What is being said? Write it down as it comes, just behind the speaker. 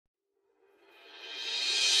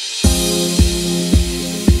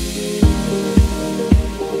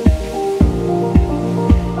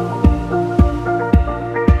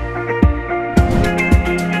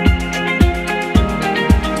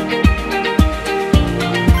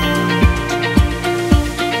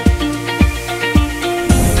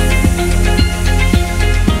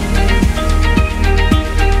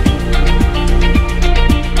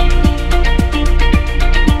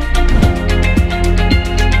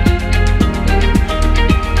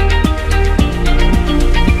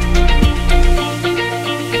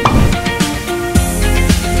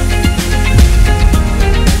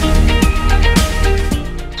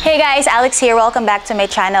Alex here, welcome back to my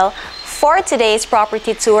channel. For today's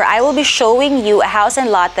property tour, I will be showing you a house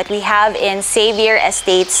and lot that we have in Xavier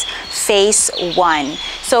Estates Phase 1.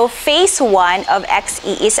 So Phase 1 of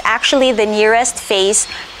XE is actually the nearest phase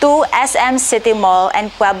to SM City Mall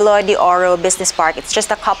and Pueblo de Oro Business Park. It's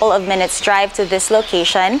just a couple of minutes drive to this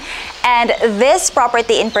location. And this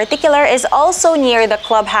property in particular is also near the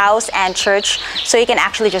clubhouse and church. So you can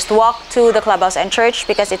actually just walk to the clubhouse and church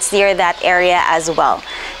because it's near that area as well.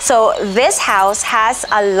 So this house has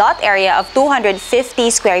a lot area of 250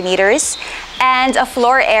 square meters and a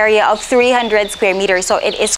floor area of 300 square meters. So it is